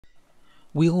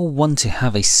We all want to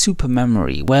have a super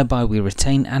memory whereby we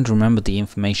retain and remember the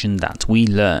information that we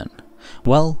learn.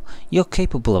 Well, you're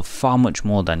capable of far much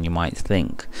more than you might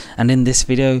think, and in this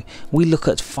video we look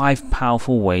at 5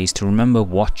 powerful ways to remember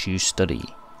what you study.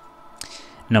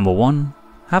 Number 1.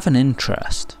 Have an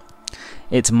interest.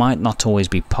 It might not always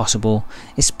be possible,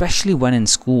 especially when in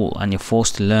school and you're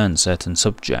forced to learn certain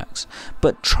subjects,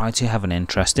 but try to have an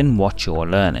interest in what you're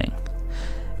learning.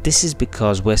 This is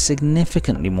because we're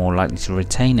significantly more likely to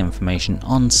retain information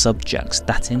on subjects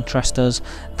that interest us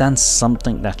than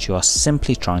something that you are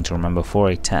simply trying to remember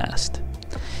for a test.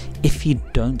 If you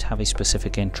don't have a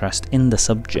specific interest in the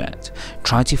subject,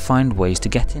 try to find ways to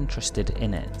get interested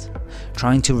in it,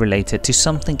 trying to relate it to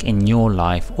something in your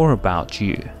life or about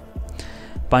you.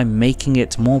 By making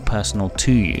it more personal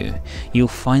to you, you'll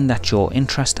find that your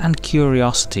interest and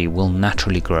curiosity will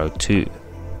naturally grow too.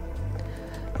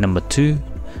 Number 2.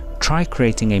 Try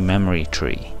creating a memory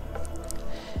tree.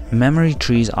 Memory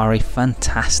trees are a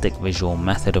fantastic visual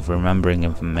method of remembering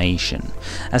information,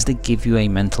 as they give you a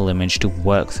mental image to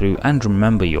work through and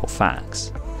remember your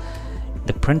facts.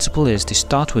 The principle is to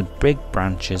start with big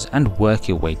branches and work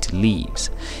your way to leaves,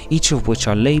 each of which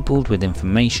are labelled with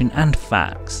information and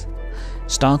facts.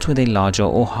 Start with a larger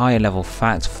or higher level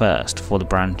fact first for the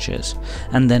branches,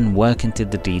 and then work into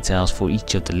the details for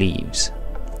each of the leaves.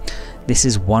 This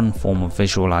is one form of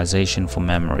visualization for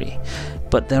memory,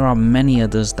 but there are many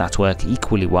others that work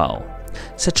equally well,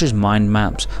 such as mind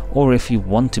maps, or if you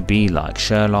want to be like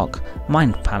Sherlock,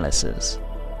 mind palaces.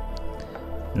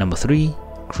 Number 3.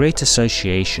 Create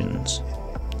associations.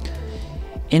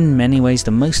 In many ways,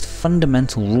 the most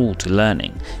fundamental rule to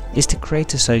learning is to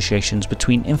create associations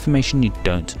between information you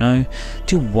don't know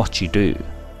to what you do.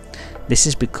 This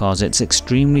is because it's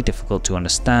extremely difficult to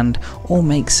understand or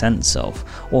make sense of,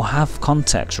 or have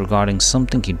context regarding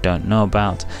something you don't know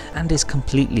about and is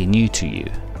completely new to you.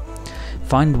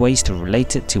 Find ways to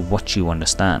relate it to what you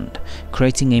understand,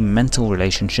 creating a mental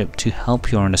relationship to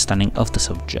help your understanding of the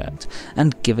subject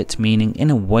and give it meaning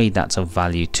in a way that's of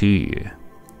value to you.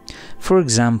 For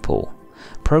example,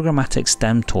 programmatic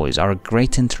STEM toys are a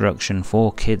great introduction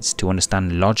for kids to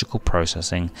understand logical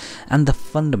processing and the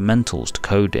fundamentals to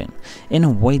coding in a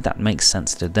way that makes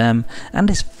sense to them and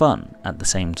is fun at the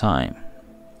same time.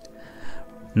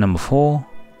 Number 4.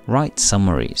 Write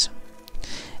summaries.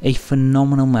 A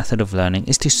phenomenal method of learning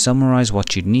is to summarize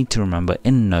what you need to remember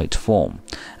in note form,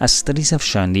 as studies have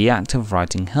shown the act of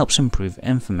writing helps improve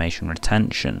information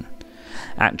retention.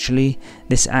 Actually,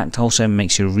 this act also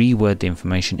makes you reword the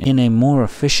information in a more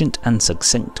efficient and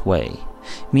succinct way,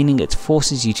 meaning it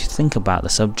forces you to think about the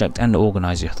subject and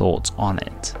organize your thoughts on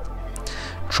it.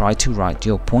 Try to write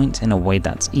your point in a way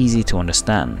that's easy to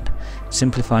understand,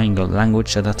 simplifying your language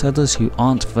so that others who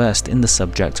aren't versed in the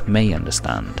subject may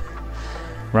understand.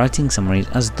 Writing summaries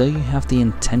as though you have the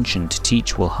intention to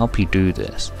teach will help you do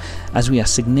this, as we are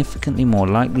significantly more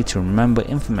likely to remember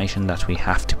information that we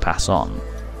have to pass on.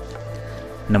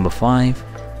 Number 5.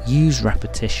 Use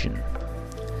repetition.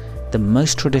 The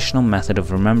most traditional method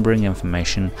of remembering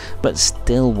information, but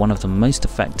still one of the most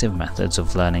effective methods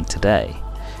of learning today.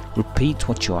 Repeat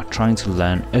what you are trying to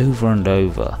learn over and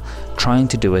over, trying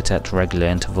to do it at regular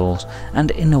intervals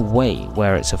and in a way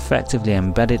where it's effectively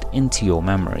embedded into your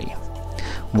memory.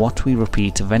 What we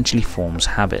repeat eventually forms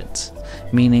habits,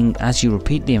 meaning as you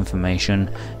repeat the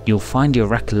information, you'll find your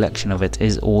recollection of it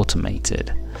is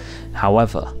automated.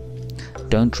 However,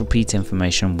 don't repeat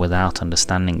information without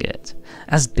understanding it,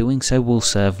 as doing so will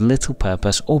serve little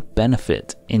purpose or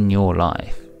benefit in your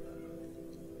life.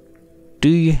 Do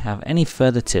you have any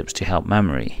further tips to help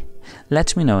memory?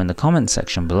 Let me know in the comments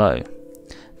section below.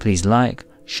 Please like,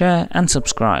 share and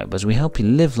subscribe as we help you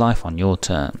live life on your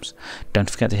terms. Don't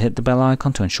forget to hit the bell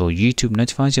icon to ensure YouTube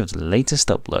notifies you of the latest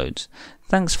uploads.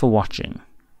 Thanks for watching.